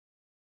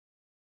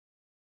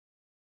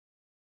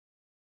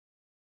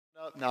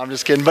No, I'm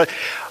just kidding. But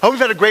I hope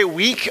you've had a great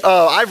week.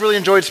 I've really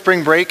enjoyed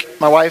spring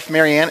break. My wife,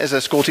 Marianne, is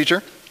a school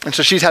teacher. And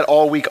so she's had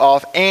all week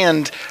off.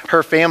 And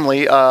her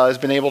family has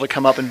been able to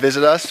come up and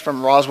visit us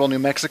from Roswell, New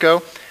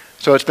Mexico.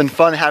 So it's been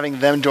fun having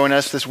them join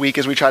us this week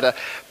as we try to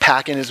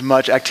pack in as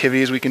much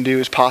activity as we can do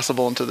as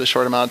possible into this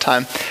short amount of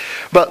time.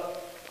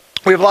 But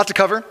we have a lot to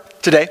cover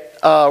today.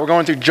 We're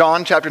going through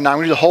John chapter 9. We're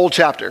going to do the whole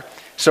chapter.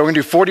 So we're going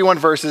to do 41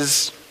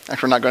 verses.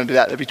 Actually, we're not going to do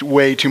that. That'd be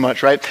way too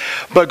much, right?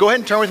 But go ahead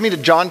and turn with me to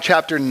John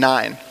chapter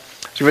 9.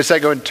 So if I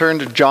go ahead and turn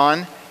to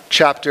John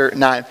chapter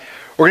 9.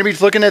 We're going to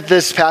be looking at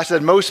this passage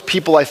that most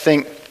people, I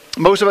think,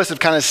 most of us have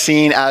kind of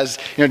seen as,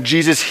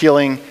 Jesus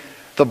healing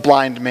the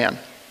blind man.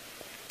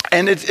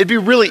 And it'd be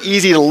really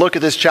easy to look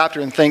at this chapter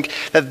and think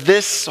that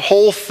this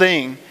whole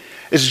thing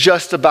is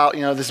just about,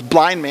 this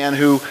blind man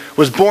who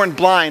was born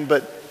blind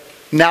but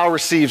now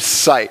receives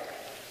sight.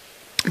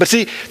 But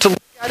see, to look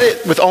at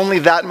it with only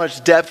that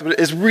much depth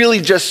is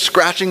really just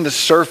scratching the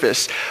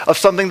surface of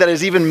something that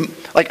is even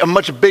like a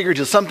much bigger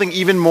deal, something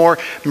even more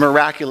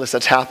miraculous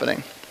that's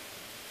happening.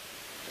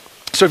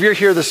 So if you're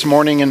here this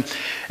morning and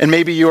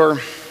maybe you're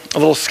a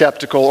little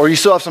skeptical or you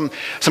still have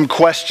some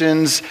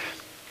questions,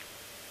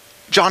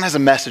 John has a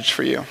message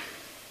for you.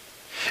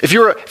 If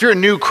you're a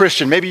new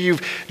Christian, maybe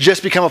you've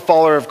just become a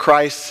follower of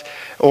Christ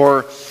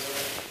or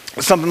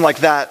something like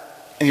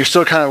that, and you're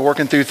still kind of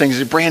working through things,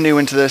 you're brand new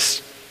into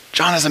this,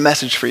 John has a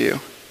message for you.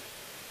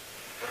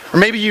 Or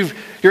maybe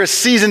you're a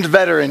seasoned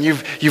veteran,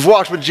 you've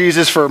walked with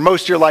Jesus for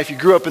most of your life, you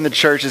grew up in the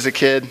church as a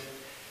kid.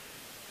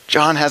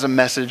 John has a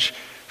message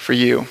for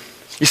you.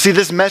 You see,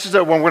 this message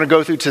that we're going to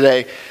go through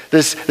today,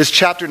 this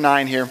chapter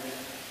 9 here,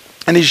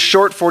 and these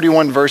short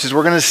 41 verses,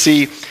 we're going to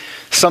see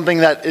something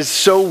that is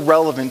so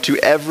relevant to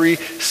every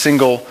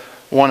single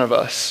one of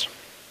us.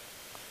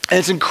 And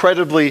it's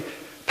incredibly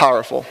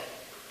powerful.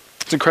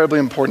 It's incredibly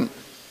important.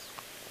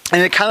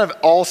 And it kind of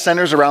all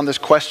centers around this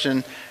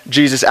question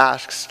Jesus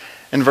asks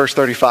in verse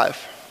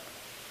 35.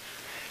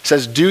 It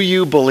says, "Do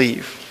you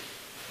believe?"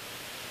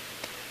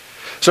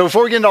 So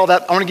before we get into all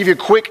that, I want to give you a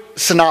quick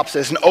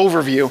synopsis, an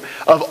overview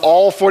of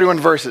all 41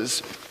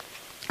 verses,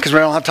 because we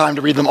don't have time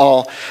to read them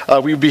all.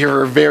 We'd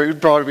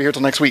probably be here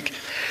till next week.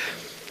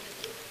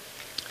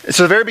 So at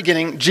the very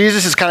beginning,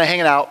 Jesus is kind of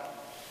hanging out.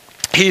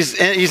 He's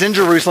in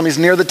Jerusalem. He's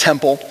near the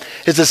temple.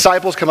 His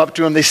disciples come up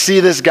to him. They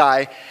see this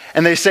guy,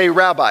 and they say,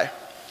 "Rabbi,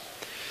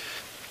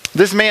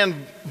 this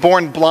man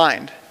born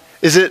blind,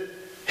 is it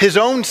his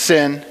own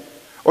sin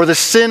or the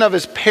sin of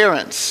his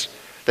parents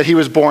that he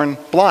was born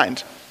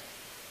blind?"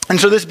 And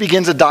so this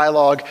begins a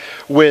dialogue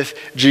with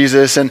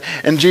Jesus, and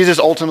Jesus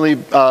ultimately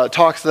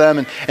talks to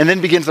them and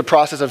then begins the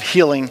process of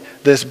healing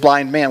this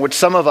blind man, which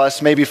some of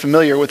us may be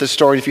familiar with this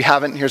story. If you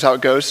haven't, here's how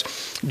it goes.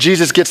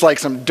 Jesus gets like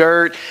some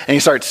dirt, and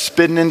he starts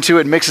spitting into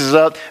it, mixes it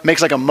up,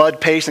 makes like a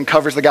mud paste and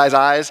covers the guy's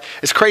eyes.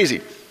 It's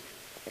crazy.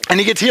 And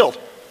he gets healed.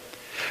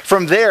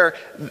 From there,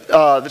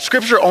 the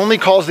scripture only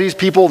calls these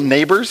people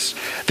neighbors.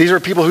 These are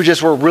people who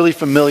just were really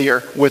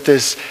familiar with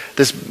this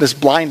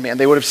blind man.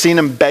 They would have seen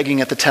him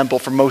begging at the temple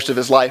for most of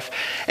his life.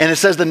 And it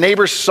says the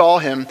neighbors saw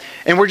him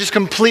and were just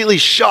completely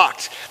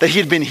shocked that he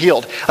had been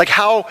healed. Like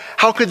how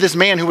could this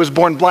man who was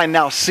born blind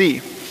now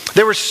see?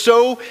 They were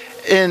so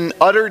in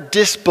utter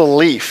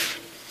disbelief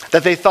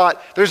that they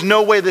thought, there's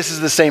no way this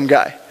is the same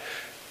guy.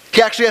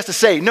 He actually has to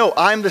say, no,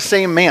 I'm the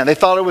same man. They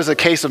thought it was a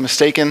case of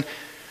mistaken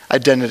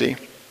identity.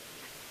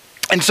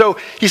 And so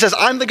he says,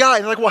 I'm the guy.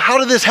 And they're like, well, how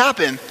did this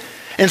happen?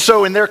 And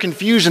so in their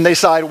confusion, they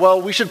decide,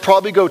 well, we should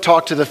probably go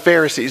talk to the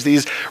Pharisees,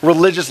 these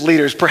religious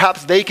leaders.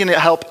 Perhaps they can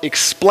help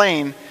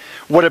explain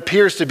what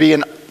appears to be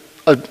an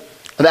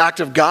act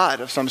of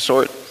God of some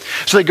sort.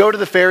 So they go to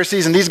the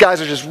Pharisees, and these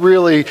guys are just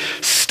really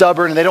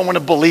stubborn, and they don't want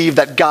to believe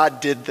that God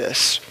did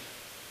this.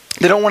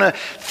 They don't want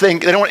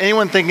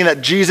anyone thinking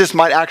that Jesus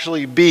might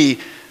actually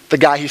be the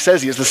guy he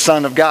says he is, the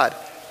Son of God.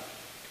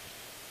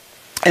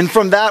 And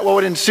from that, what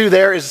would ensue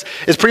there is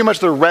pretty much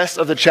the rest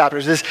of the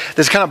chapters,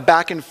 this kind of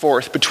back and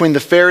forth between the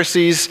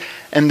Pharisees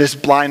and this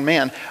blind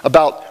man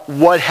about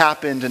what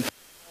happened and how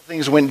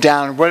things went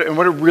down and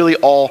what it really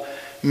all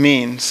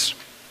means.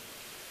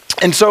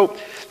 And so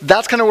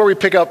that's kind of where we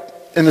pick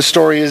up in the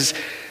story is in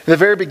the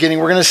very beginning,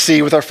 we're going to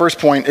see with our first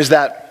point is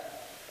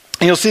that,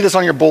 and you'll see this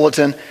on your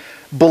bulletin,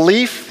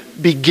 belief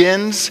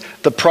begins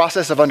the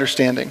process of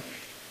understanding.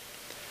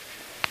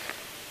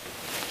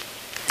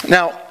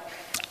 Now,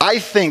 I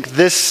think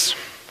this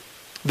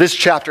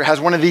chapter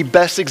has one of the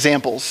best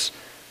examples,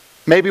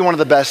 maybe one of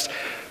the best,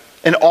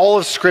 in all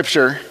of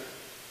Scripture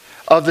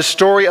of the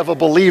story of a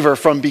believer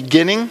from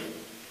beginning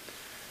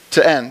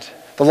to end.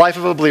 The life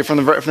of a believer from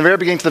the very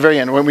beginning to the very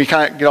end, when we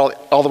kind of get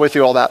all the way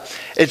through all that.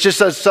 It just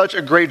does such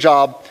a great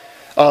job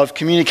of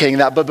communicating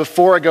that. But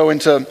before I go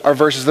into our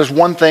verses, there's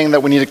one thing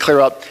that we need to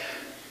clear up.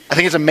 I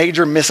think it's a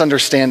major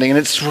misunderstanding, and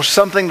it's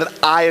something that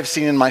I have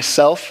seen in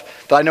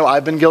myself, that I know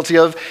I've been guilty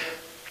of.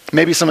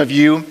 Maybe some of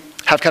you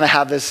have kind of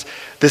had this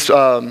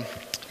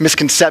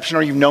misconception,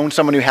 or you've known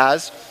someone who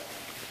has.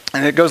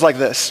 And it goes like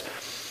this.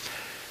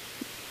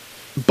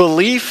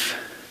 Belief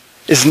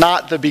is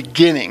not the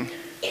beginning,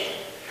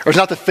 or it's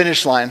not the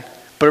finish line,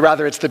 but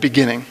rather it's the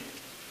beginning.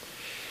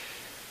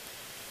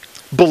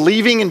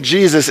 Believing in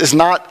Jesus is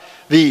not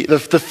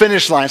the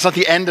finish line. It's not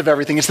the end of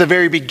everything. It's the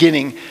very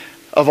beginning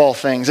of all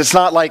things. It's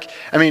not like,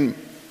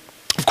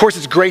 of course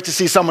it's great to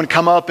see someone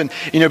come up and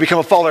become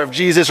a follower of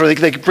Jesus, or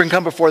they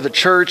come before the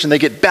church and they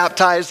get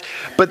baptized.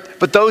 But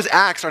those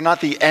acts are not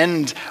the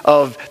end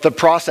of the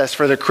process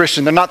for the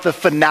Christian. They're not the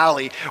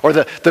finale or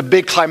the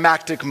big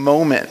climactic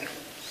moment.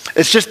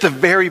 It's just the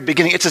very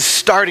beginning. It's a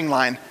starting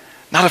line,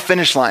 not a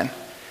finish line.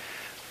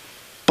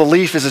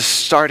 Belief is a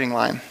starting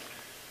line.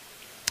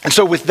 And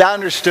so with that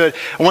understood,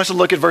 I want us to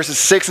look at verses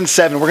 6 and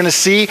 7. We're going to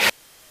see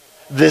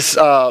this,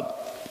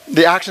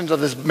 the actions of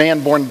this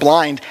man born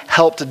blind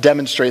help to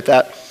demonstrate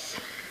that.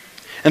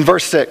 In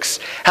verse 6,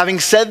 having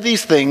said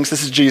these things,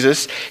 this is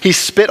Jesus, he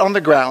spit on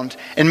the ground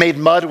and made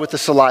mud with the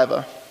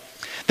saliva.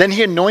 Then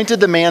he anointed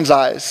the man's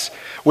eyes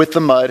with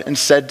the mud and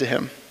said to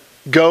him,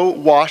 go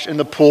wash in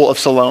the pool of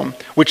Siloam,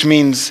 which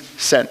means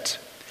sent.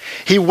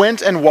 He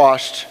went and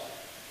washed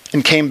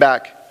and came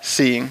back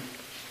seeing.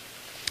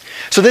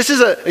 So this is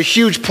a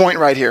huge point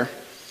right here.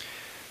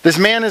 This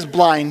man is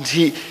blind.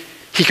 He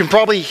can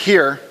probably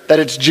hear that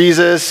it's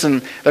Jesus,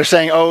 and they're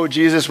saying, oh,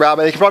 Jesus,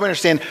 Rabbi. They can probably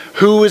understand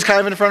who is kind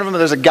of in front of him.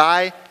 There's a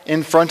guy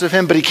in front of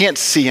him, but he can't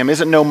see him. He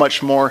doesn't know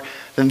much more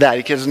than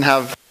that.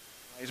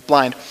 He's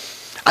blind.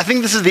 I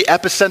think this is the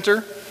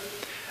epicenter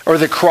or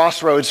the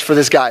crossroads for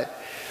this guy,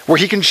 where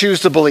he can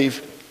choose to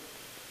believe.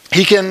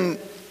 He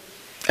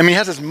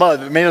has this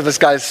mud made of this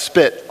guy's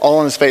spit all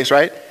on his face,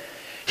 right?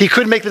 He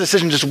could make the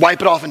decision to just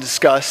wipe it off in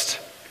disgust,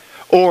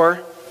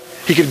 or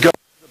he could go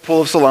to the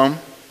pool of Siloam,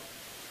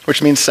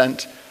 which means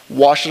sent,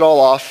 wash it all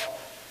off,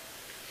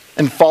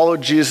 and follow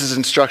Jesus'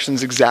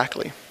 instructions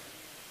exactly.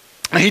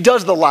 Now, he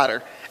does the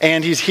latter,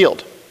 and he's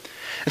healed.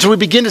 And so we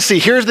begin to see,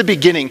 here's the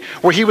beginning,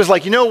 where he was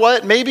like, you know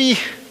what, maybe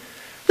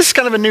this is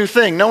kind of a new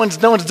thing. No one's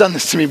done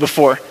this to me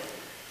before.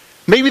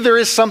 Maybe there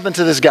is something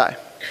to this guy.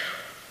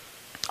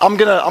 I'm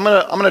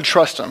gonna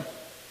trust him.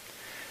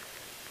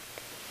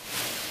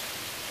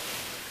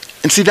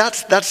 And see,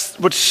 that's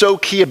what's so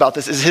key about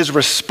this is his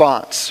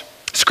response.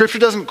 Scripture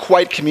doesn't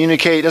quite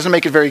communicate, doesn't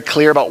make it very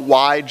clear about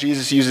why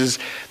Jesus uses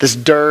this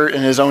dirt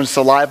and his own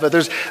saliva.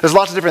 There's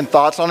lots of different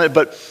thoughts on it,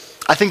 but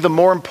I think the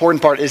more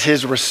important part is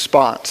his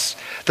response.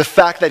 The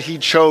fact that he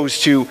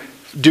chose to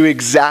do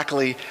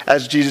exactly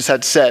as Jesus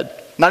had said,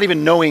 not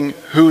even knowing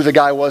who the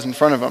guy was in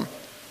front of him.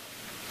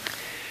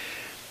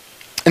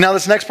 And now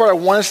this next part I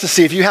want us to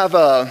see, if you have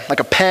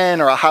a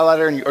pen or a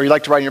highlighter or you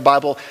like to write in your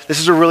Bible, this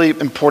is a really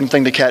important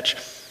thing to catch.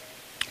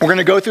 We're going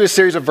to go through a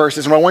series of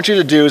verses, and what I want you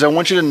to do is I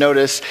want you to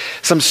notice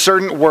some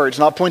certain words,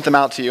 and I'll point them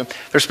out to you.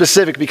 They're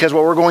specific because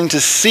what we're going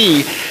to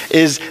see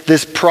is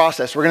this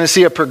process. We're going to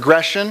see a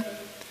progression,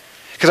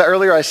 because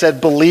earlier I said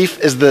belief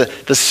is the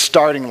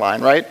starting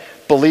line, right?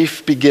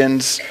 Belief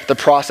begins the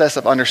process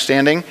of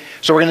understanding.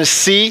 So we're going to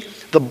see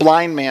the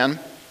blind man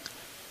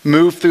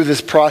move through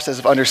this process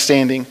of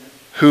understanding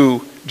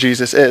who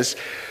Jesus is.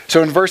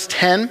 So in verse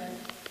 10,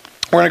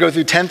 we're going to go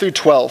through 10 through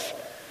 12.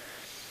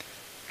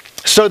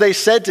 So they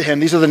said to him,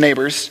 these are the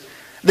neighbors,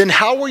 then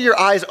how were your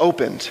eyes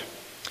opened?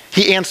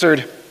 He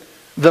answered,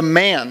 the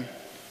man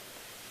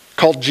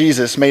called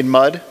Jesus made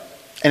mud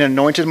and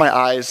anointed my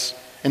eyes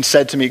and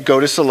said to me,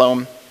 go to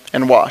Siloam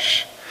and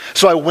wash.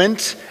 So I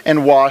went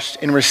and washed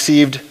and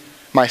received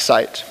my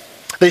sight.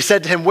 They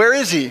said to him, where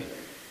is he? He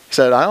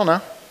said, I don't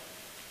know.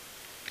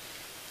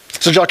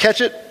 So did y'all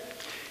catch it?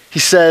 He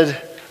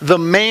said, the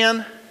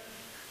man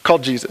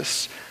called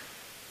Jesus.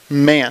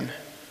 Man.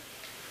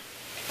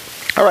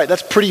 All right,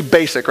 that's pretty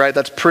basic, right?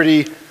 That's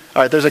pretty,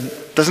 all right,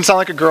 doesn't sound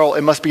like a girl,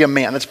 it must be a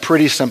man. That's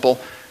pretty simple.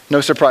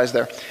 No surprise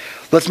there.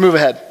 Let's move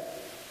ahead.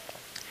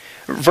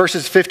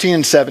 Verses 15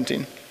 and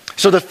 17.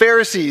 So the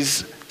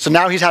Pharisees, so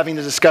now he's having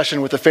the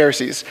discussion with the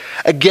Pharisees,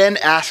 again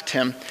asked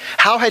him,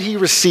 how had he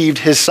received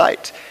his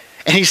sight?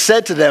 And he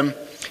said to them,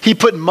 he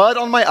put mud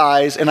on my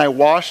eyes and I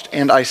washed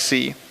and I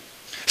see.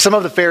 Some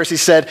of the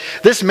Pharisees said,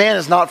 this man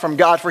is not from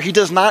God, for he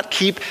does not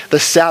keep the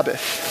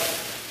Sabbath.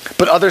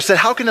 But others said,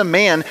 how can a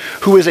man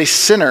who is a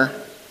sinner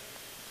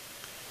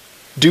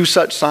do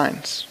such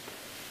signs?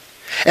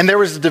 And there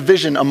was a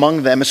division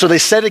among them. And so they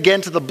said again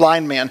to the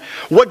blind man,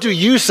 what do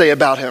you say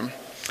about him,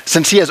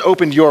 since he has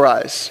opened your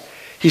eyes?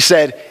 He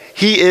said,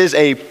 he is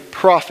a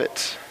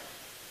prophet.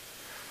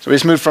 So we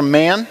just moved from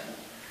man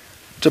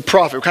to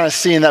prophet. We're kind of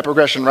seeing that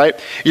progression, right?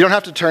 You don't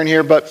have to turn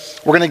here,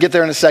 but we're going to get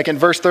there in a second.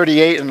 Verse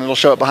 38, and it'll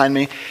show up behind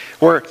me,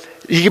 where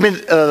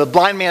the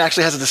blind man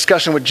actually has a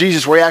discussion with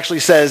Jesus where he actually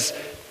says,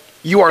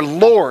 you are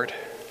Lord.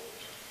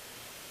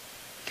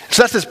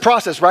 So that's this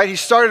process, right? He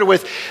started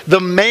with the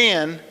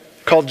man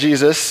called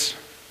Jesus,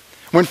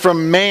 went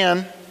from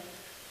man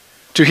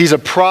to he's a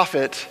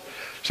prophet,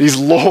 so he's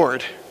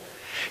Lord.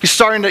 He's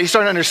starting to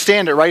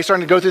understand it, right? He's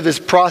starting to go through this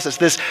process,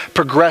 this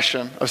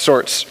progression of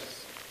sorts.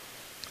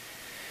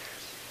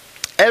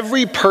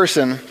 Every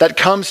person that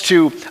comes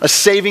to a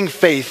saving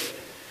faith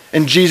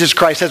in Jesus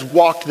Christ has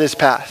walked this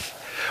path.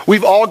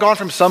 We've all gone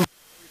from some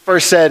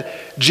first said,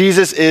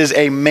 Jesus is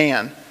a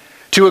man,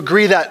 to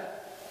agree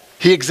that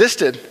he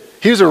existed.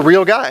 He was a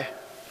real guy.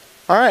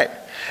 All right.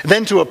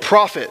 Then to a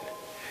prophet.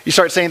 You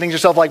start saying things to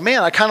yourself like,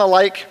 man, I kind of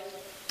like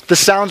This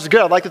sounds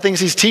good. I like the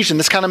things he's teaching.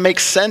 This kind of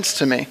makes sense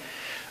to me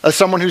as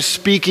someone who's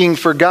speaking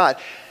for God.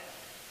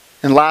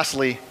 And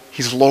lastly,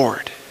 he's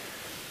Lord.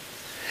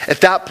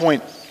 At that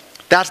point,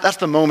 that's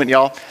the moment,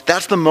 y'all.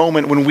 That's the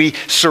moment when we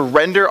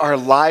surrender our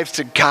lives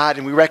to God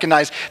and we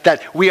recognize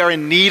that we are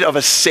in need of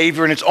a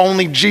Savior and it's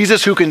only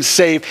Jesus who can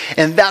save.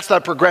 And that's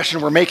that progression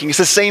we're making. It's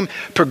the same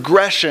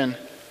progression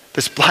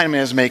this blind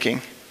man is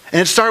making. And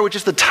it started with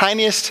just the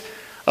tiniest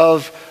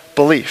of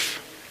belief.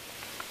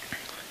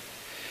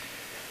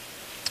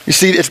 You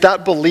see, it's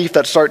that belief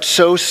that starts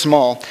so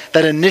small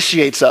that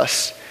initiates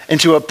us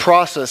into a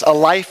process, a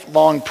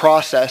lifelong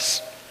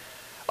process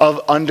of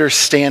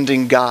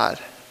understanding God.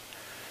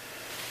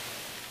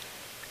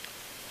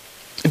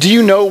 Do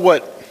you know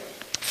what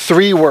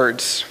three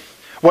words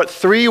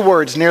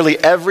nearly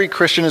every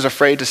Christian is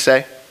afraid to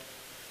say?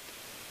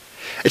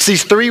 It's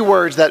these three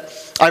words that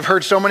I've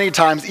heard so many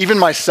times, even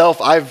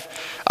myself,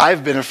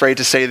 I've been afraid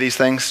to say these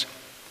things.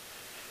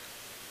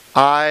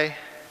 I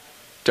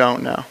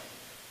don't know.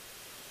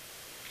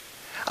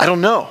 I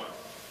don't know.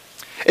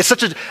 It's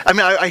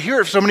I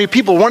hear it from so many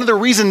people. One of the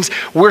reasons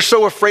we're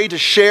so afraid to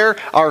share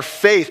our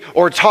faith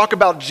or talk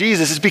about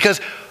Jesus is because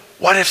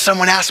what if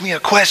someone asks me a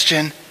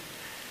question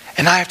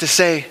and I have to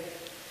say,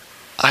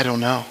 I don't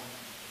know.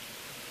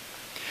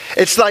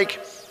 It's like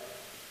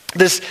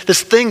this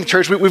thing,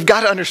 church, we've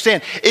got to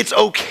understand. It's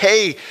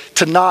okay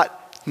to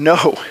not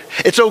know.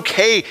 It's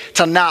okay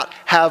to not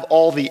have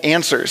all the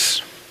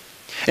answers.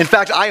 In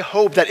fact, I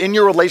hope that in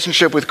your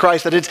relationship with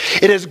Christ, that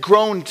it has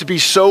grown to be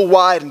so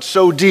wide and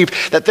so deep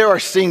that there are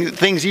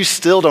things you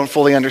still don't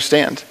fully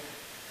understand.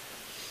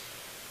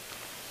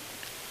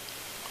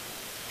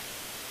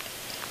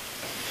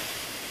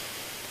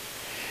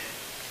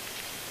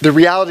 The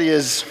reality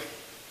is,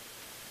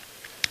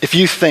 if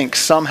you think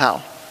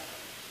somehow,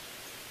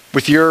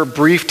 with your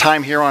brief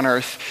time here on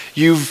earth,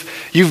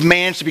 you've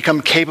managed to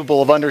become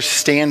capable of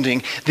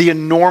understanding the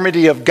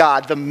enormity of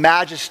God, the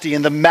majesty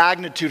and the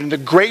magnitude and the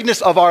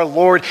greatness of our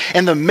Lord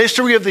and the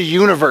mystery of the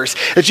universe,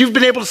 that you've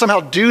been able to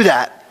somehow do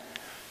that,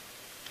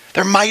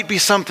 there might be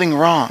something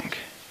wrong.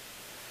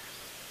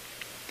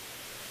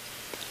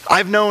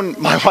 I've known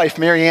my wife,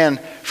 Marianne,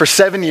 for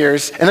 7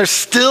 years, and there's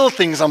still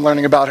things I'm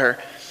learning about her.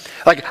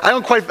 Like, I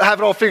don't quite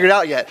have it all figured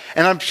out yet.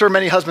 And I'm sure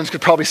many husbands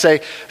could probably say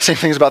the same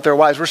things about their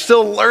wives. We're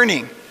still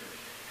learning.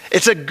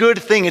 It's a good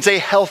thing. It's a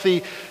healthy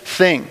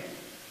thing.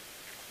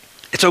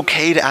 It's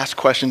okay to ask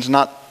questions,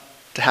 not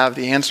to have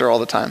the answer all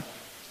the time.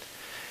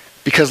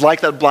 Because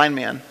like that blind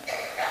man,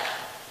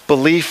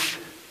 belief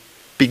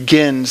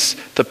begins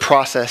the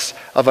process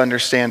of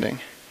understanding.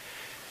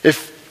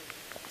 If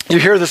you're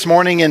here this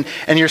morning and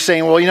you're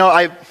saying, well,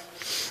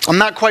 I'm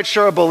not quite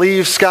sure I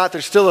believe, Scott.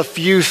 There's still a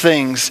few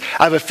things.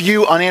 I have a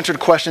few unanswered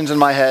questions in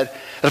my head.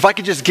 And if I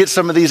could just get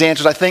some of these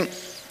answers, I think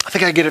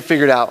I get it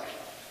figured out.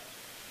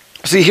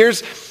 See,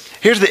 here's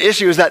the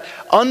issue, is that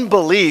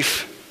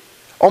unbelief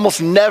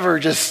almost never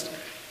just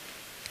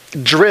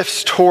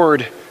drifts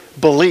toward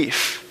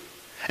belief.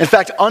 In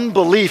fact,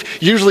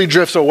 unbelief usually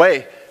drifts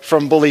away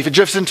from belief. It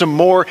drifts into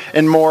more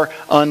and more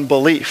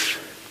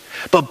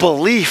unbelief. But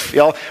belief,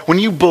 y'all, when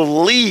you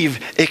believe,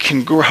 it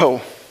can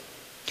grow.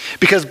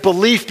 Because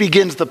belief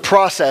begins the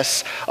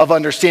process of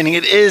understanding.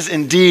 It is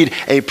indeed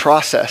a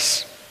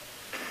process.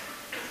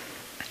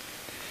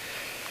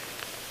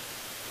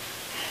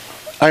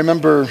 I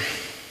remember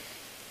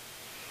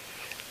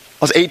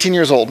I was 18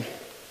 years old.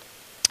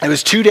 It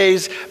was 2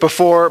 days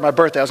before my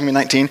birthday. I was going to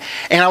be 19.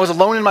 And I was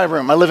alone in my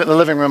room. I live in the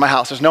living room of my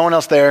house. There's no one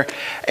else there.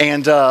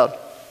 And I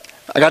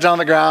got down on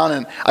the ground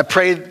and I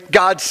prayed,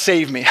 God,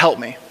 save me, help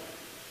me.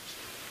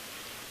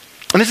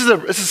 And this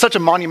is such a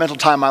monumental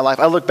time in my life.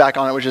 I look back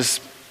on it with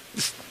just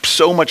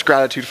so much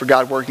gratitude for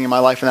God working in my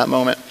life in that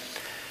moment.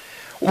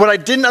 What I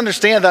didn't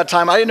understand at that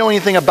time, I didn't know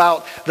anything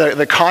about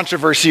the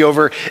controversy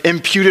over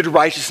imputed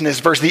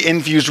righteousness versus the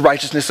infused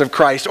righteousness of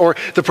Christ, or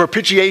the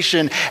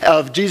propitiation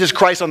of Jesus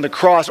Christ on the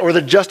cross, or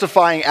the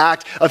justifying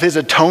act of his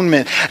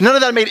atonement. None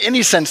of that made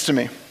any sense to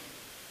me.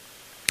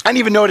 I didn't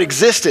even know it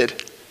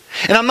existed.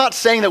 And I'm not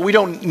saying that we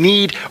don't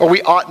need or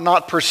we ought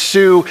not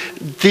pursue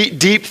the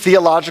deep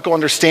theological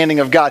understanding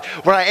of God.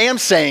 What I am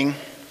saying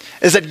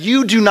is that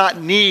you do not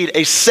need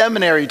a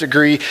seminary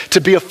degree to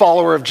be a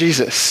follower of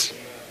Jesus.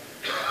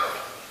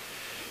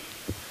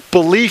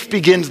 Belief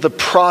begins the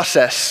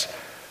process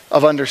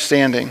of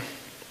understanding.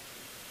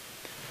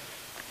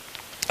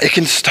 It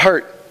can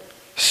start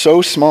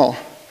so small.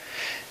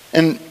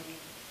 And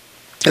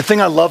the thing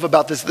I love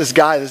about this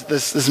guy,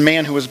 this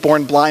man who was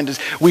born blind, is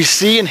we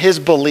see in his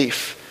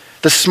belief,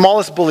 the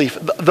smallest belief,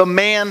 the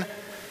man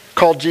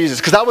called Jesus.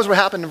 Because that was what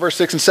happened in verse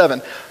 6 and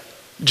 7.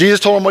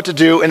 Jesus told him what to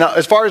do, and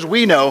as far as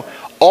we know,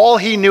 all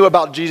he knew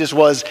about Jesus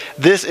was,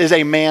 this is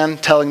a man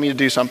telling me to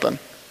do something.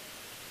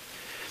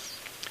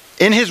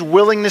 In his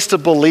willingness to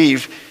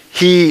believe,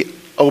 he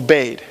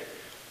obeyed.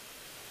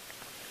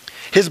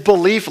 His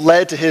belief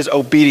led to his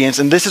obedience,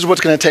 and this is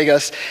what's going to take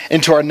us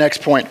into our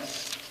next point,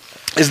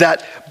 is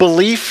that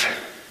belief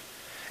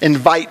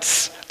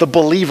invites the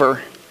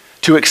believer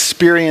to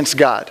experience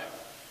God.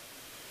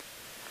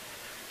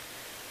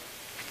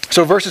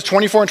 So verses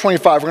 24 and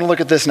 25, we're going to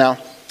look at this now.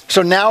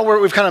 So now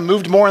we've kind of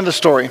moved more in the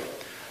story.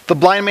 The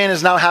blind man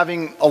is now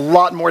having a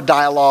lot more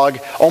dialogue,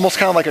 almost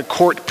kind of like a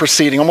court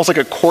proceeding, almost like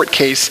a court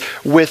case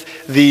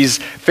with these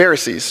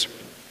Pharisees.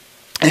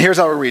 And here's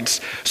how it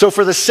reads. So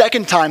for the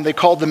second time they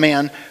called the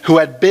man who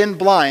had been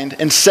blind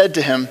and said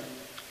to him,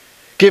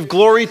 "Give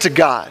glory to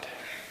God.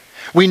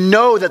 We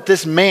know that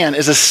this man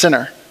is a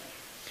sinner."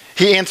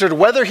 He answered,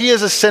 "Whether he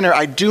is a sinner,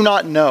 I do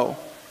not know.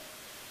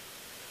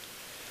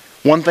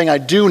 One thing I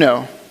do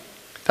know,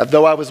 that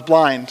though I was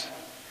blind,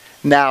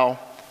 now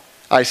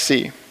I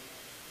see."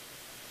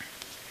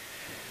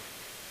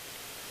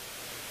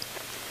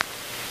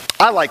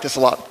 I like this a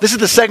lot. This is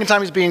the second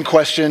time he's being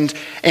questioned,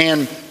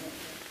 and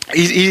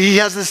he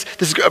has this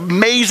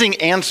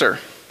amazing answer.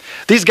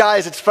 These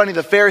guys, it's funny,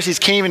 the Pharisees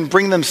can't even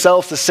bring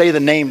themselves to say the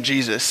name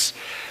Jesus.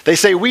 They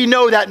say, "We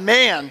know that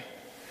man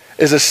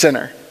is a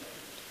sinner."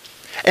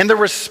 And the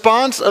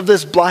response of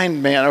this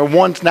blind man, or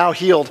once now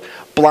healed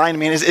blind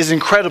man, is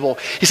incredible.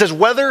 He says,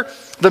 "Whether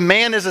the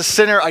man is a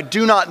sinner, I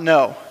do not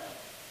know.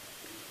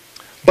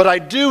 But I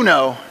do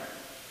know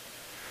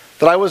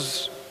that I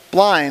was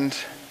blind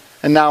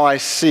and now I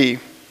see."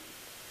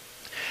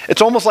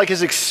 It's almost like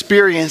his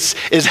experience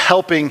is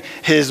helping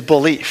his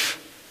belief.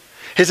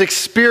 His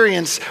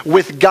experience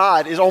with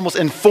God is almost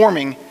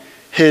informing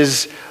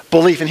his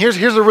belief. And here's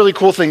a really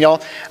cool thing,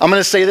 y'all. I'm going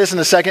to say this in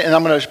a second, and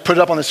I'm going to put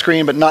it up on the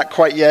screen, but not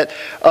quite yet.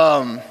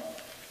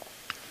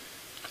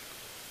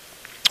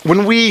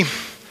 When we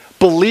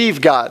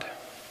believe God,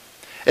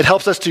 it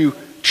helps us to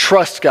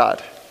trust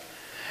God.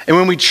 And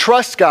when we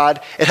trust God,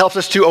 it helps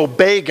us to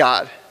obey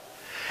God.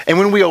 And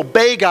when we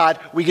obey God,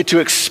 we get to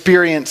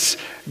experience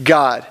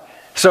God.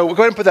 So go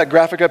ahead and put that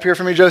graphic up here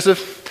for me,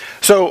 Joseph.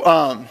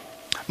 So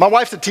my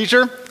wife's a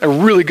teacher, a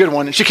really good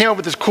one, and she came up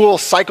with this cool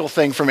cycle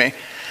thing for me.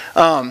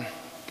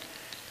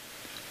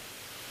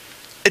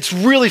 It's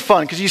really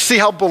fun because you see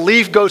how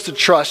belief goes to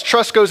trust.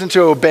 Trust goes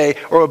into obey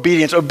or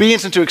obedience.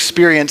 Obedience into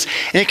experience.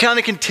 And it kind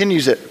of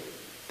continues it.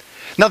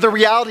 Now the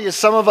reality is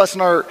some of us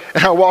in our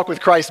walk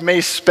with Christ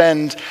may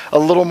spend a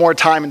little more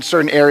time in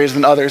certain areas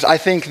than others. I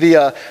think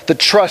the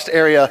trust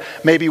area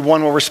may be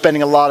one where we're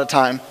spending a lot of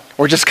time.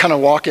 We're just kind of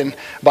walking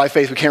by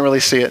faith. We can't really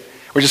see it.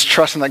 We're just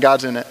trusting that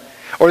God's in it.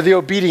 Or the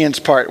obedience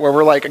part where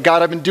we're like,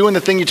 "God, I've been doing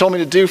the thing you told me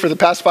to do for the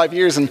past 5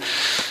 years." And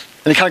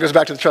it kind of goes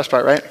back to the trust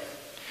part, right?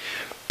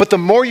 But the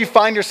more you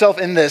find yourself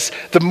in this,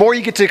 the more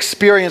you get to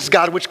experience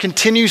God, which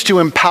continues to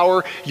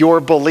empower your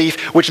belief,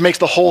 which makes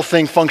the whole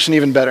thing function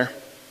even better.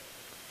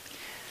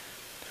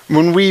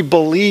 When we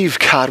believe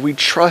God, we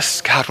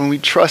trust God. When we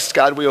trust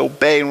God, we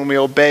obey. And when we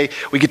obey,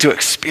 we get to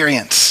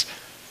experience.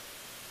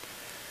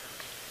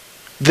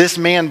 This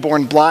man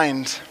born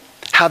blind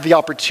had the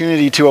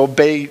opportunity to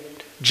obey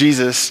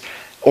Jesus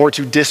or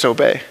to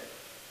disobey.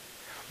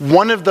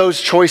 One of those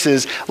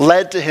choices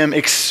led to him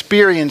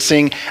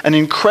experiencing an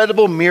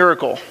incredible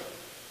miracle.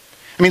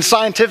 I mean,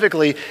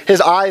 scientifically,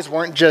 his eyes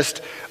weren't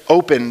just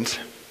opened.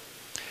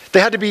 They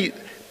had to be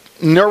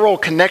neural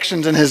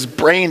connections in his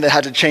brain that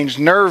had to change.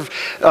 Nerve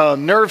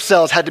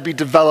cells had to be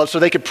developed so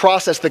they could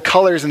process the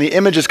colors and the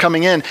images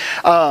coming in.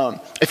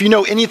 If you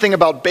know anything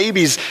about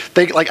babies,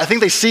 I think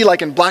they see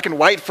like in black and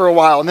white for a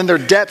while, and then their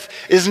depth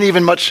isn't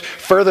even much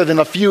further than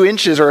a few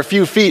inches or a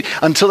few feet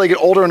until they get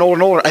older and older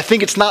and older. I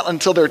think it's not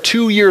until they're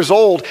 2 years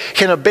old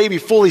can a baby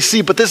fully see,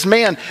 but this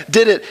man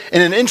did it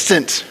in an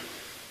instant.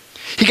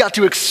 He got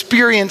to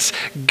experience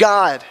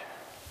God.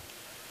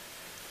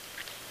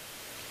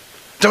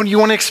 Don't you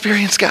want to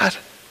experience God?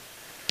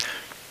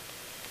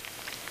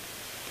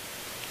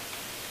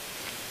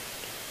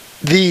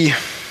 The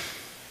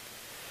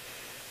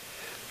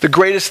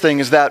greatest thing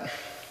is that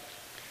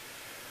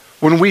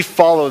when we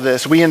follow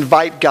this, we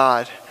invite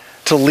God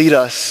to lead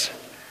us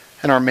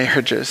in our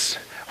marriages.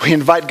 We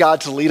invite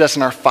God to lead us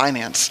in our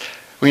finance.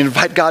 We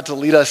invite God to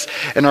lead us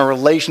in our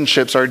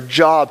relationships, our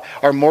job,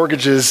 our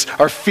mortgages,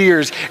 our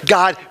fears.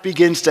 God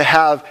begins to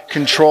have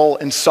control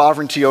and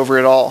sovereignty over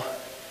it all.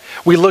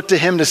 We look to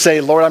him to say,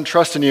 "Lord, I'm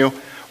trusting you.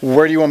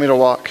 Where do you want me to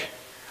walk?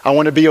 I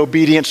want to be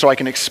obedient so I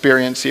can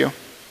experience you."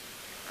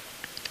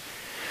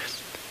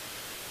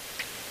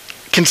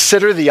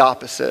 Consider the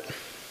opposite.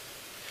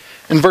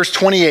 In verse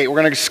 28, we're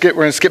going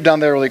to skip down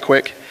there really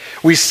quick.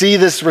 We see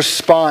this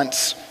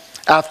response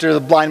after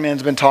the blind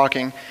man's been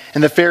talking.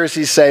 And the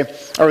Pharisees say,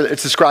 or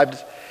it's described,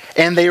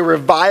 "And they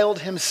reviled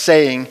him,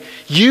 saying,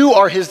 'You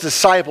are his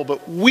disciple,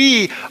 but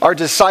we are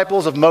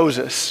disciples of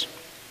Moses.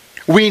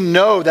 We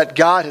know that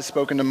God has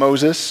spoken to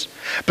Moses.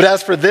 But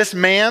as for this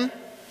man,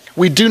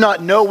 we do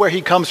not know where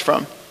he comes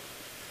from.'"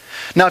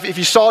 Now, if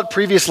you saw it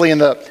previously in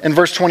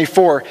verse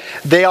 24,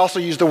 they also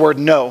used the word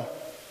know.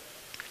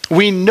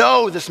 We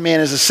know this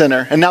man is a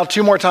sinner. And now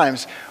 2 more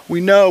times.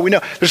 We know.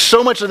 There's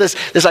so much of this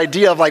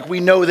idea of like, we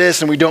know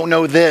this and we don't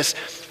know this.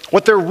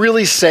 What they're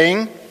really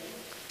saying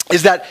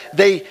is that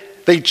they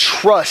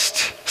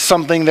trust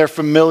something they're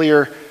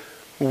familiar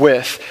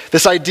with.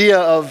 This idea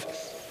of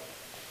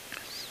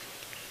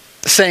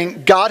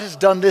saying, God has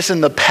done this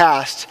in the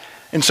past,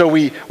 and so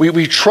we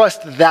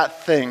trust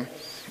that thing.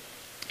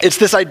 It's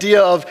this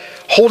idea of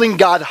holding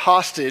God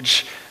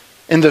hostage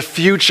in the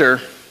future,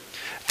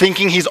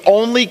 thinking he's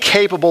only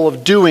capable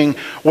of doing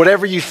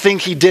whatever you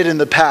think he did in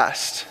the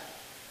past.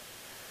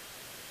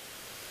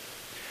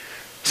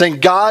 Saying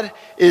God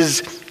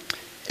is,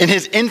 in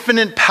his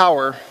infinite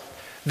power,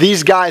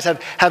 these guys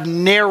have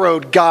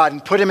narrowed God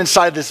and put him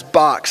inside this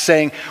box,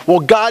 saying,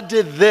 well, God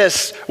did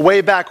this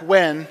way back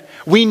when.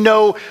 We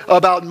know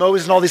about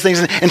Moses and all these things,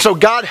 and so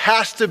God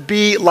has to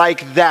be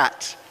like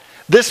that.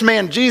 This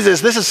man,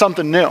 Jesus, this is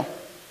something new.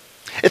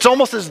 It's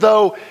almost as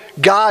though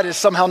God is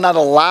somehow not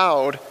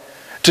allowed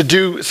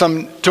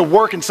to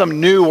work in some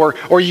new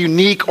or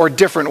unique or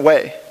different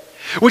way.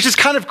 Which is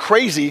kind of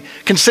crazy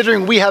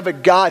considering we have a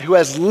God who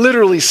has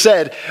literally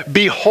said,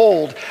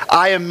 behold,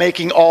 I am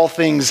making all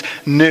things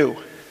new.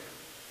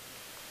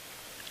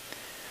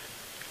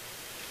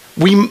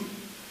 We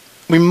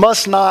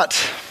must not,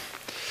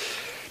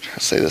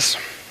 say this.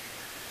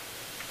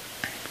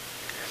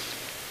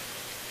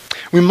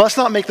 We must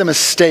not make the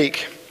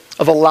mistake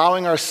of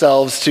allowing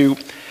ourselves to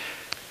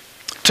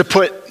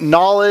put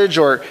knowledge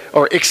or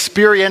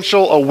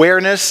experiential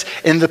awareness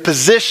in the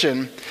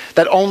position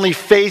that only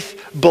faith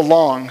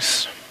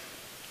belongs.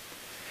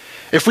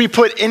 If we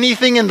put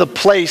anything in the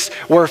place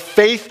where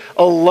faith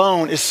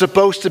alone is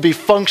supposed to be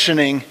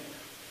functioning,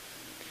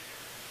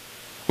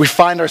 we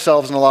find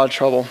ourselves in a lot of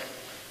trouble.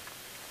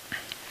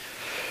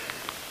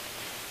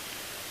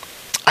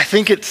 I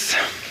think it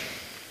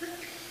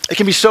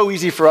can be so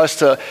easy for us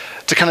to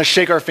kind of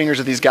shake our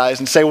fingers at these guys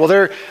and say,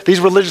 well, these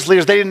religious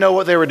leaders, they didn't know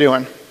what they were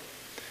doing.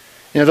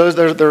 You know,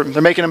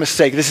 they're making a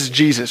mistake. This is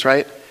Jesus,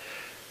 right?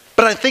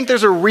 But I think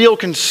there's a real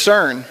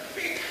concern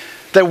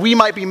that we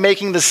might be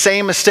making the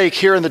same mistake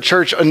here in the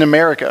church in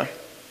America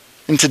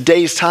in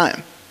today's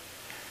time.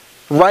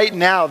 Right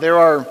now, there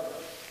are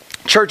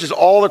churches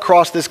all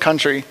across this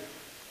country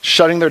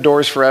shutting their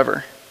doors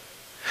forever.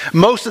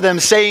 Most of them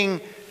saying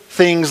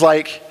things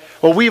like,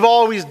 well, we've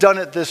always done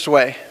it this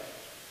way.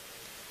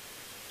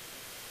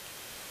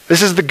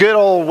 This is the good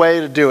old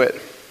way to do it.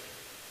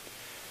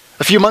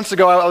 A few months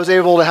ago, I was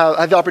able to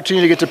have the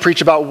opportunity to get to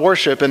preach about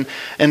worship, and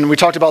we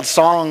talked about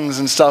songs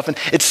and stuff, and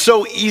it's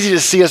so easy to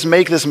see us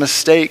make this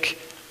mistake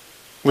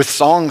with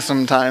songs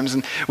sometimes.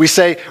 And we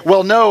say,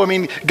 well, no, I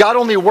mean, God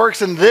only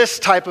works in this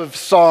type of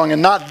song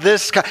and not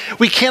this kind.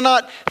 We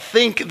cannot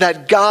think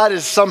that God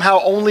is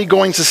somehow only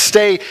going to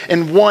stay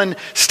in one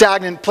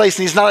stagnant place,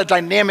 and he's not a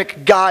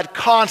dynamic God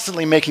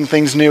constantly making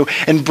things new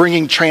and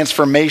bringing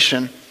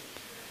transformation.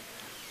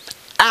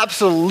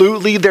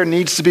 Absolutely, there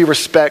needs to be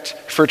respect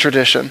for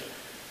tradition.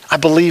 I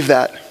believe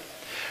that.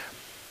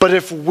 But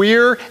if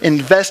we're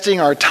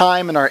investing our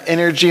time and our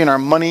energy and our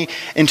money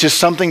into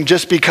something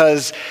just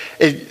because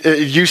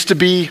it used to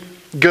be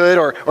good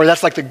or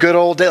that's like the good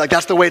old day, like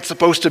that's the way it's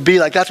supposed to be,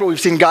 like that's what we've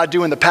seen God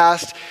do in the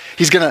past,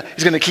 he's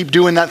gonna keep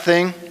doing that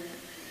thing.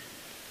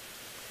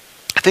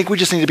 I think we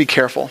just need to be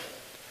careful.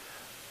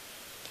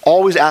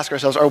 Always ask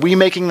ourselves, are we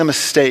making the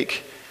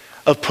mistake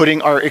of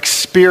putting our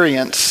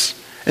experience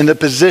in the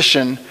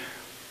position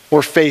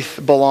where faith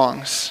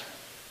belongs?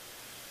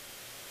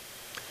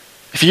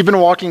 If you've been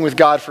walking with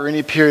God for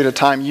any period of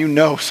time, you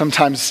know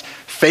sometimes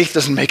faith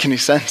doesn't make any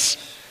sense.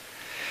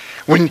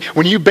 When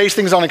you base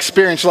things on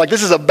experience, you're like,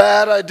 this is a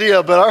bad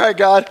idea, but all right,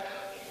 God.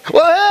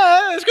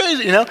 Well, it's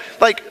crazy, you know?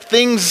 Like,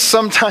 things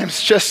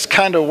sometimes just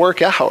kind of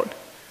work out.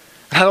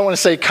 And I don't want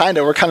to say kind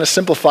of, we're kind of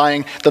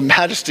simplifying the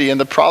majesty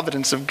and the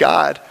providence of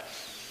God.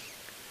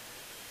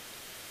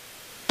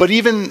 But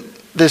even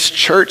this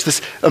church,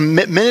 this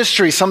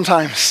ministry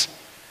sometimes,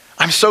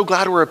 I'm so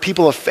glad we're a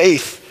people of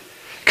faith.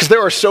 Because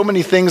there are so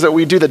many things that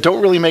we do that don't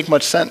really make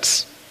much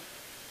sense.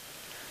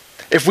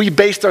 If we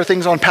based our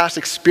things on past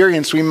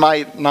experience, we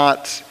might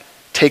not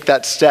take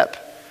that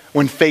step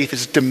when faith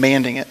is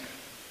demanding it.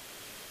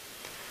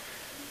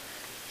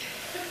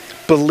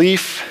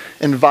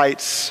 Belief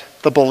invites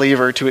the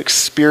believer to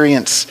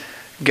experience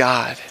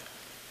God.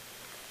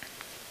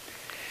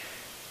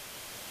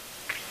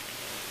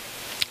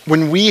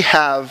 When we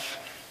have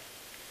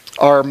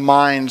our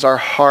minds, our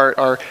heart,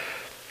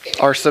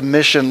 our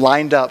submission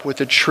lined up with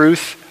the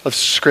truth of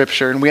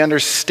Scripture, and we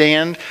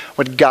understand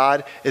what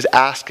God is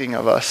asking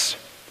of us,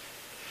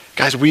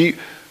 guys, we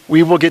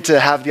will get to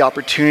have the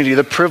opportunity,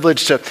 the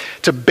privilege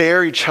to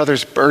bear each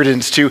other's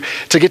burdens, to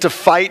get to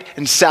fight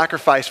and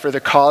sacrifice for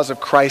the cause of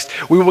Christ.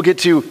 We will get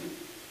to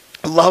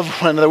love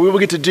one another. We will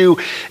get to do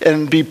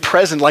and be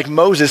present like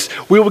Moses.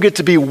 We will get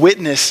to be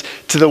witness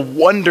to the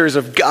wonders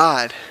of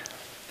God.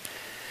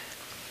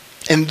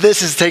 And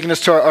this is taking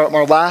us to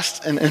our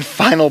last and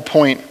final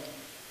point.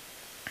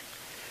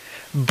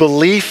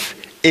 Belief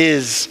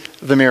is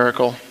the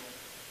miracle.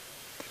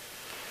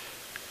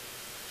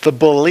 The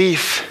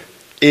belief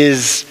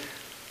is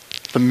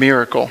the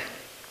miracle.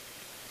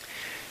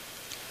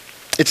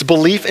 It's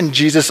belief in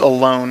Jesus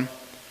alone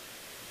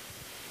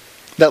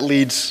that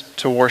leads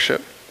to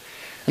worship.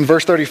 In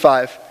verse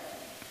 35,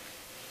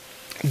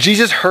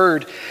 Jesus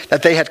heard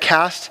that they had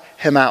cast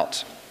him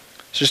out.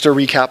 So just a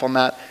recap on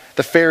that.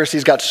 The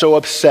Pharisees got so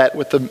upset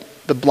with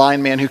the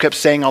blind man who kept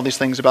saying all these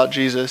things about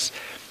Jesus.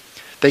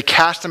 They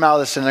cast him out of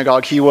the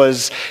synagogue. He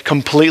was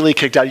completely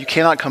kicked out. You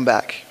cannot come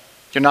back.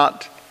 You're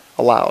not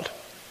allowed."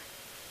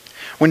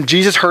 When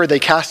Jesus heard, they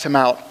cast him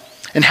out.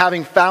 And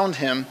having found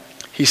him,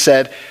 he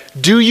said,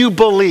 "Do you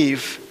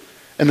believe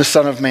in the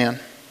Son of Man?"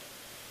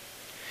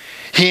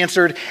 He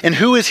answered, "And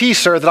who is he,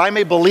 sir, that I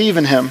may believe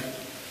in him?"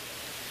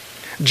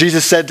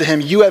 Jesus said to him,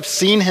 "You have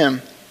seen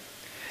him,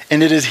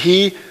 and it is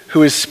he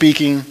who is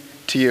speaking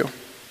to you."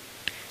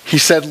 He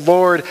said,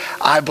 "Lord,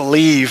 I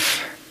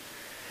believe."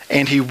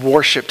 And he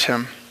worshiped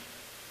him.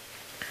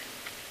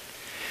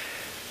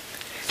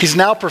 He's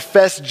now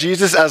professed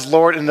Jesus as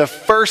Lord, and the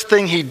first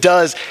thing he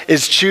does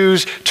is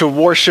choose to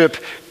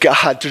worship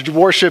God, to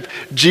worship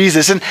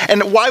Jesus.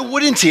 And why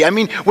wouldn't he? I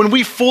mean, when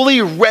we fully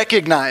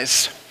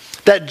recognize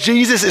that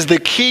Jesus is the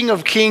King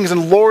of Kings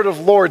and Lord of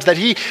Lords, that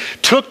he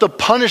took the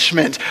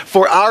punishment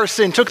for our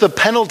sin, took the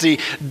penalty,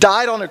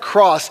 died on a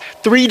cross,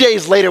 3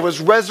 days later was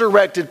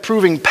resurrected,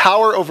 proving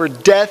power over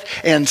death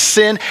and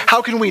sin.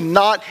 How can we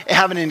not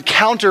have an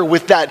encounter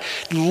with that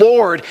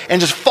Lord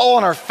and just fall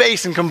on our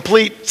face in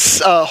complete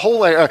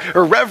holy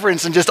or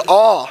reverence and just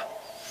awe?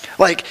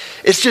 Like,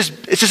 it's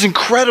just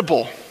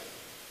incredible.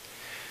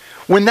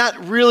 When that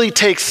really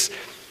takes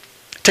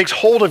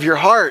hold of your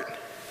heart,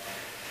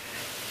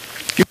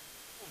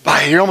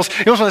 you almost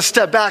want to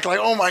step back like,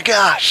 oh my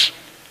gosh.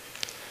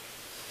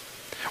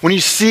 When you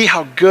see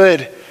how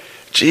good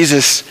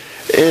Jesus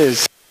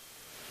is.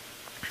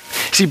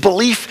 See,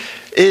 belief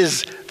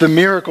is the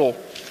miracle.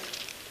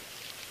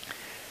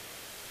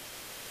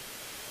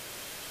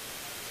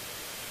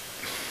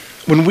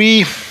 When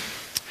we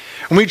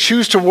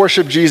choose to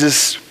worship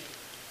Jesus,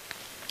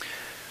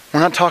 we're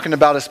not talking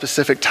about a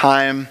specific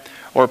time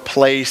or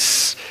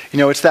place. You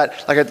know, it's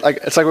that,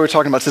 it's like we were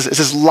talking about. It's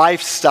this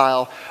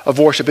lifestyle of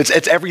worship.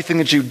 It's everything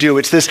that you do.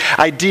 It's this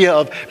idea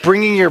of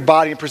bringing your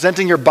body and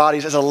presenting your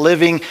bodies as a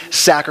living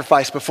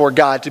sacrifice before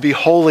God to be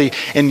holy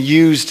and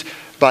used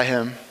by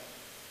him.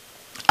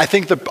 I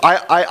think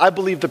I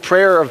believe the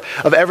prayer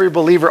of every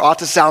believer ought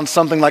to sound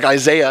something like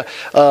Isaiah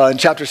in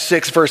chapter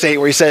 6, verse 8,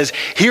 where he says,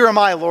 "Here am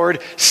I,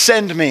 Lord,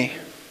 send me."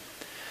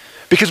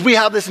 Because we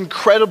have this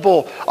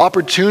incredible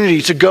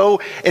opportunity to go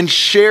and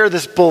share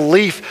this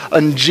belief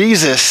in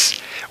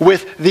Jesus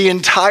with the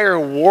entire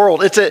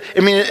world.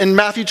 In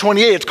Matthew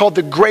 28, it's called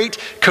the Great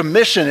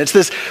Commission. It's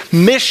this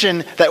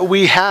mission that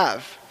we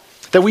have,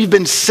 that we've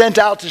been sent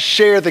out to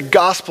share the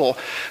gospel,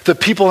 the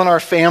people in our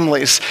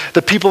families,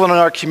 the people in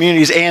our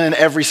communities, and in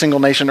every single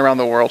nation around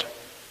the world.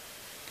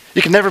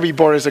 You can never be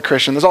bored as a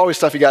Christian. There's always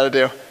stuff you got to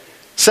do.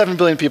 7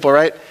 billion people,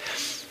 right?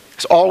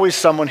 There's always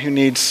someone who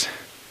needs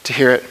to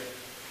hear it.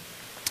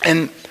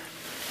 And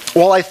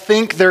while I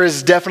think there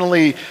is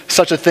definitely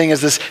such a thing as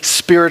this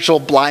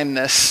spiritual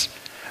blindness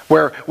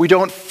where we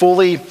don't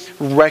fully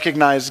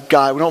recognize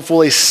God, we don't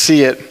fully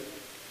see it,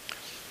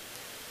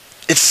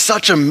 it's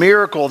such a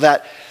miracle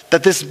that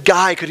this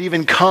guy could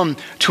even come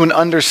to an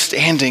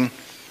understanding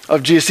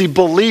of Jesus. See,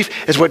 belief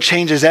is what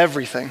changes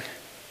everything.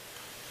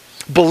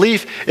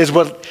 Belief is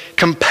what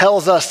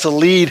compels us to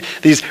lead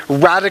these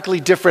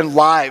radically different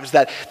lives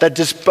that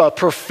just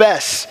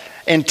profess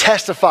and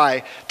testify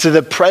to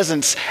the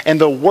presence and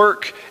the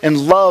work and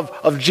love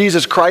of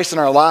Jesus Christ in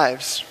our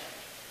lives.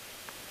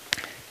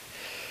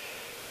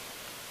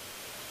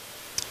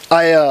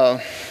 I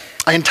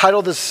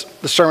entitled the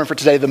sermon for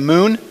today, "The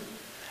Moon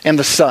and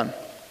the Sun."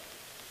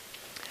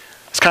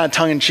 It's kind of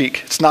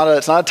tongue-in-cheek. It's not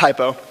a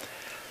typo.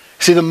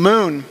 See, the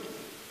moon,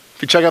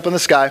 if you check up in the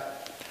sky,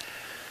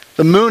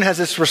 the moon has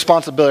this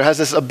responsibility, has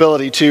this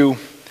ability to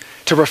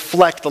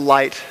reflect the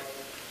light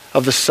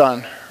of the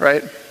sun,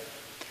 right?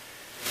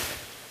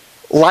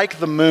 Like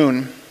the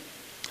moon,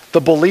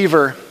 the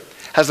believer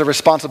has the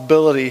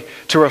responsibility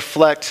to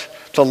reflect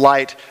the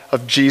light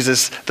of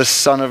Jesus, the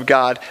Son of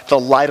God, the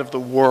light of the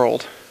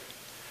world.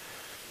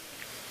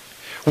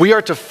 We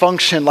are to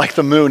function like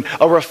the moon,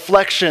 a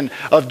reflection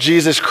of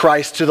Jesus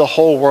Christ to the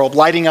whole world,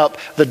 lighting up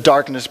the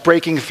darkness,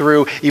 breaking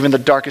through even the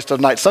darkest of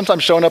nights,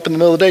 sometimes showing up in the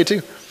middle of the day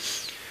too.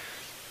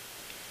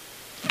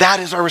 That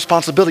is our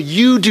responsibility.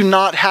 You do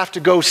not have to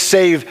go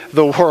save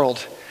the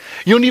world.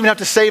 You don't even have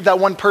to save that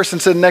one person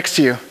sitting next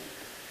to you.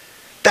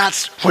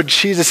 That's what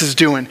Jesus is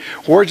doing.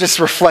 We're just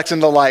reflecting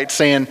the light,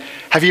 saying,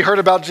 have you heard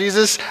about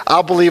Jesus?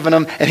 I'll believe in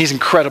him, and he's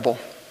incredible.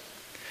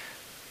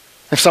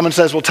 If someone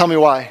says, well, tell me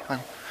why.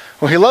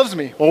 Well, he loves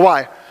me. Well,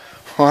 why?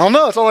 Well, I don't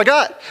know. That's all I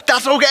got.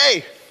 That's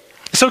okay.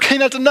 It's okay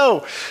not to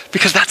know,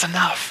 because that's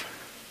enough.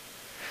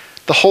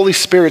 The Holy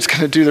Spirit's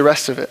going to do the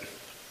rest of it.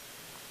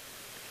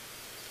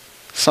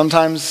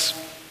 Sometimes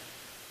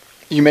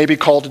you may be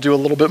called to do a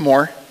little bit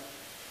more.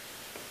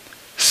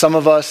 Some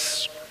of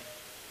us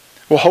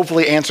will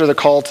hopefully answer the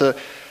call to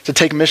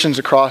take missions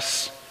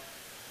across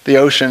the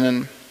ocean.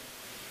 And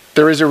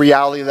there is a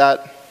reality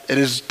that it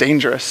is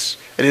dangerous.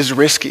 It is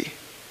risky.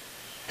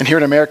 And here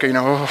in America,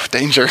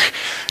 danger.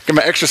 Get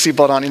my extra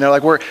seatbelt on,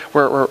 like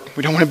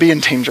we don't want to be in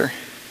danger.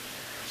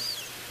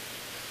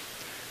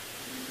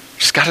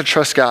 Just got to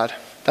trust God.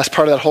 That's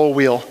part of that whole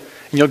wheel.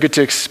 And you'll get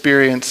to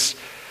experience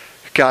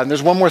God. And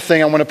there's one more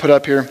thing I want to put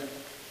up here.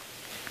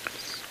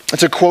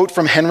 It's a quote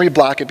from Henry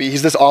Blackaby.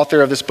 He's this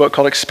author of this book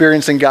called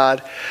Experiencing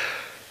God.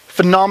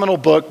 Phenomenal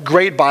book,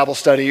 great Bible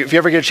study. If you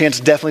ever get a chance,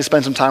 definitely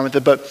spend some time with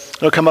it, but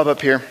it'll come up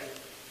here.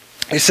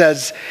 It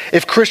says,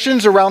 if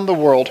Christians around the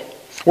world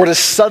were to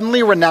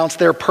suddenly renounce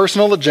their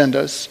personal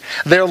agendas,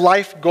 their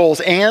life goals,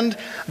 and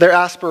their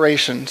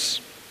aspirations,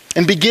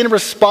 and begin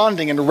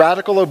responding in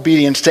radical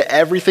obedience to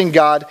everything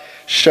God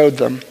showed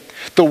them,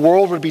 the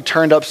world would be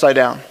turned upside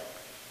down.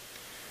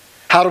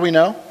 How do we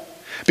know?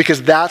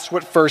 Because that's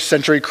what first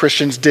century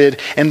Christians did,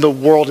 and the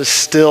world is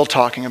still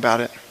talking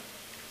about it.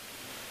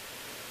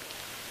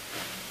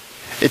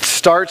 It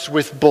starts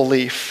with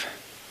belief.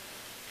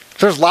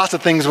 There's lots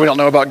of things we don't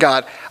know about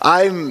God.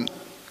 8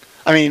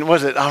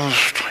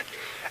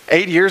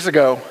 years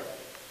ago,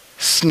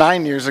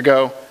 9 years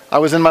ago, I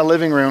was in my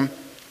living room.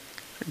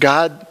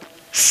 God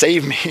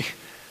saved me.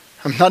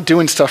 I'm not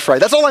doing stuff right.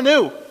 That's all I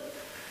knew.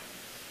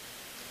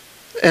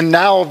 And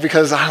now,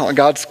 because I don't know,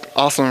 God's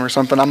awesome or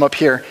something, I'm up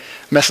here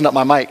messing up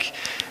my mic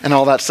and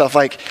all that stuff.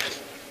 Like,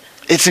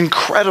 it's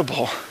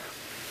incredible.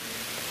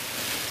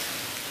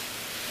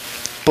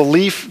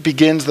 Belief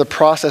begins the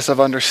process of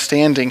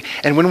understanding.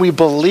 And when we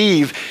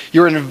believe,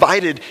 you're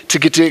invited to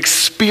get to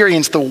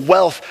experience the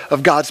wealth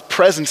of God's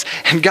presence.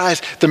 And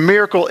guys, the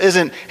miracle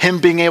isn't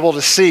him being able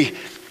to see.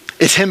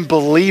 It's him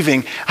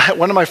believing.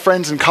 One of my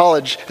friends in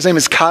college, his name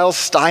is Kyle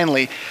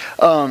Steinley.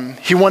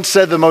 He once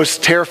said the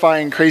most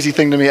terrifying, crazy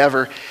thing to me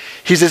ever.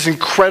 He's this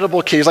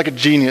incredible kid. He's like a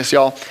genius,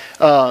 y'all.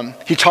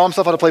 He taught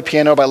himself how to play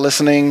piano by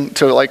listening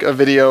to like a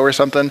video or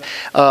something.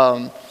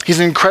 He's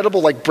an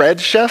incredible like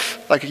bread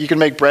chef. Like you can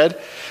make bread.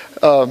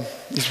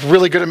 He's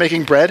really good at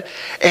making bread.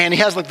 And he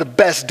has like the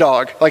best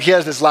dog. Like he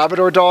has this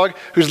Labrador dog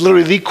who's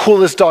literally the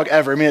coolest dog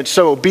ever. I mean, it's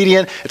so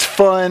obedient. It's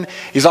fun.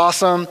 He's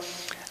awesome.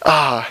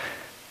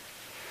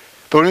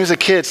 But when he was a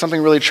kid,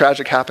 something really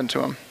tragic happened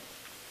to him.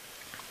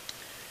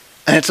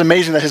 And it's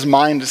amazing that his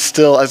mind is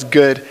still as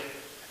good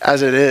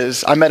as it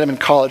is. I met him in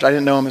college. I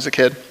didn't know him as a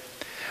kid.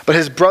 But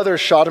his brother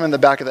shot him in the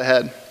back of the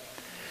head.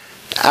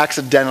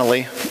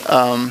 Accidentally.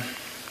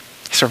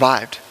 He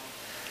survived.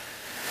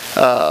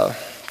 I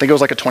think it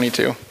was like a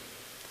 22.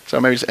 So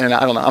maybe, and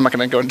I don't know. I'm not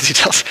going to go into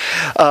details.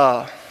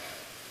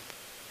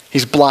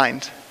 He's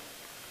blind.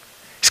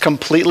 He's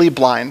completely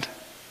blind.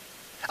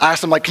 I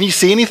asked him, like, can you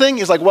see anything?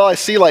 He's like, well, I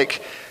see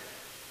like,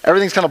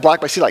 everything's kind of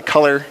black, but I see like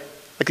color.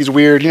 Like these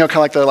weird, kind of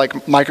like the like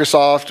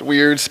Microsoft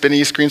weird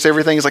spinny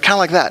screensaver thing. He's like, kind of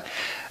like that.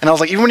 And I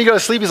was like, even when you go to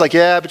sleep, he's like,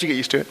 yeah, but you get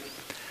used to it.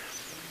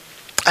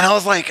 And I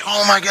was like,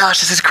 oh my gosh,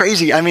 this is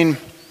crazy. I mean,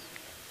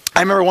 I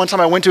remember one time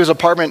I went to his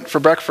apartment for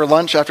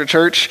lunch after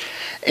church,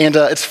 and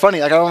it's funny.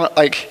 Like I'm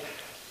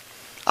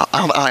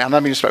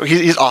not being disrespectful.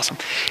 He's awesome.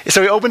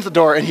 So he opens the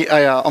door, and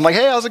I'm like,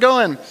 hey, how's it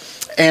going?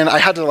 And I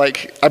had to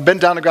I bent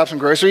down to grab some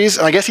groceries,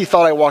 and I guess he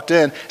thought I walked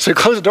in. So he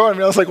closed the door on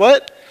me. I was like,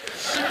 what?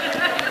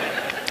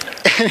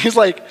 And he's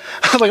like,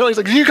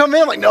 did you come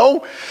in? I'm like,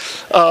 no.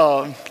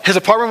 His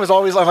apartment was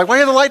always, I'm like,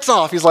 why are the lights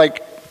off? He's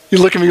like, you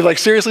look at me like,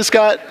 seriously,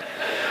 Scott?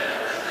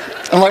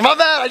 I'm like, my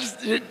bad.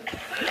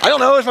 I don't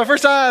know. It's my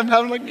first time.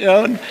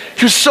 And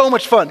he was so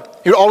much fun.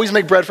 He would always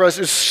make bread for us.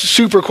 He was a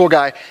super cool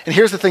guy. And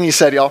here's the thing he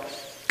said, y'all,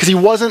 because he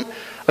wasn't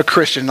a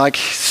Christian,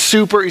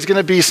 he's going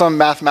to be some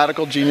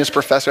mathematical genius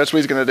professor. That's what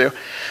he's going to do.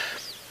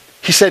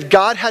 He said,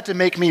 God had to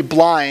make me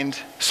blind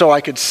so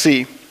I could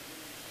see.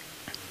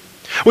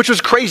 Which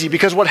was crazy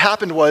because what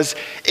happened was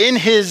in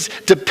his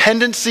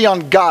dependency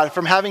on God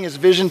from having his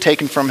vision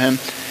taken from him,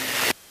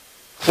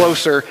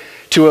 closer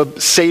to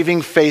a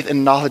saving faith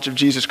and knowledge of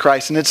Jesus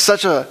Christ. And it's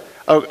such a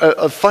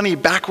funny,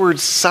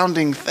 backwards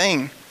sounding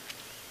thing.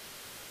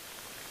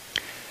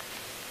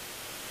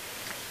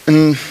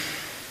 And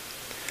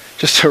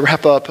just to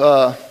wrap up,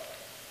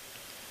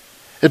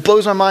 it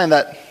blows my mind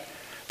that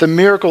the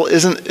miracle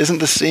isn't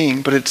the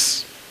seeing, but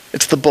it's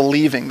the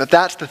believing,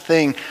 that's the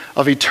thing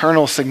of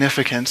eternal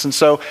significance. And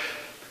so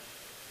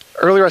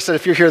earlier I said,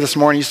 if you're here this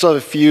morning, you still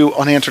have a few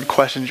unanswered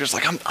questions. You're just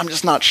like, I'm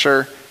just not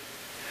sure.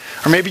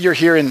 Or maybe you're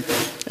here and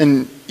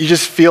you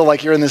just feel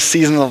like you're in this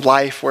season of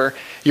life where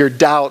your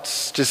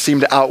doubts just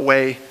seem to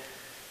outweigh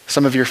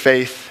some of your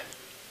faith.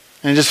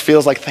 And it just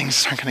feels like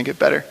things aren't going to get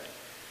better.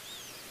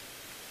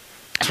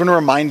 I just want to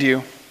remind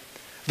you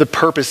the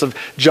purpose of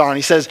John.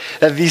 He says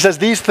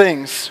these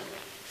things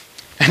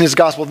in his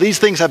gospel, these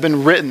things have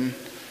been written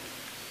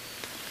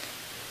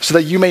so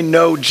that you may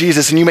know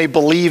Jesus and you may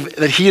believe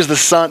that he is the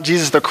Son,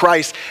 Jesus the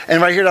Christ. And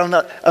right here on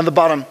the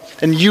bottom,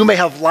 and you may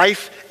have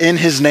life in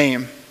his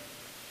name.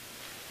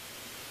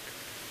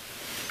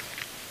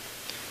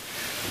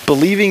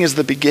 Believing is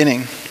the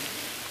beginning.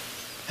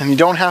 And you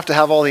don't have to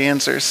have all the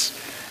answers.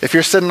 If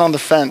you're sitting on the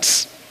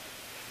fence,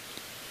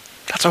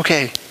 that's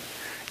okay.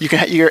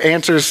 Your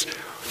answers,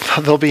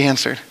 they'll be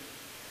answered.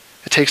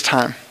 It takes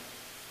time.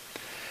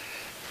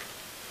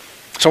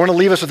 So I want to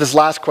leave us with this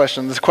last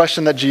question, this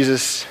question that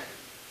Jesus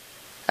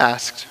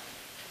asked.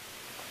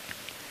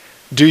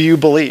 Do you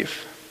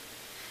believe?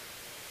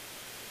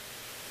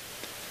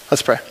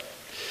 Let's pray.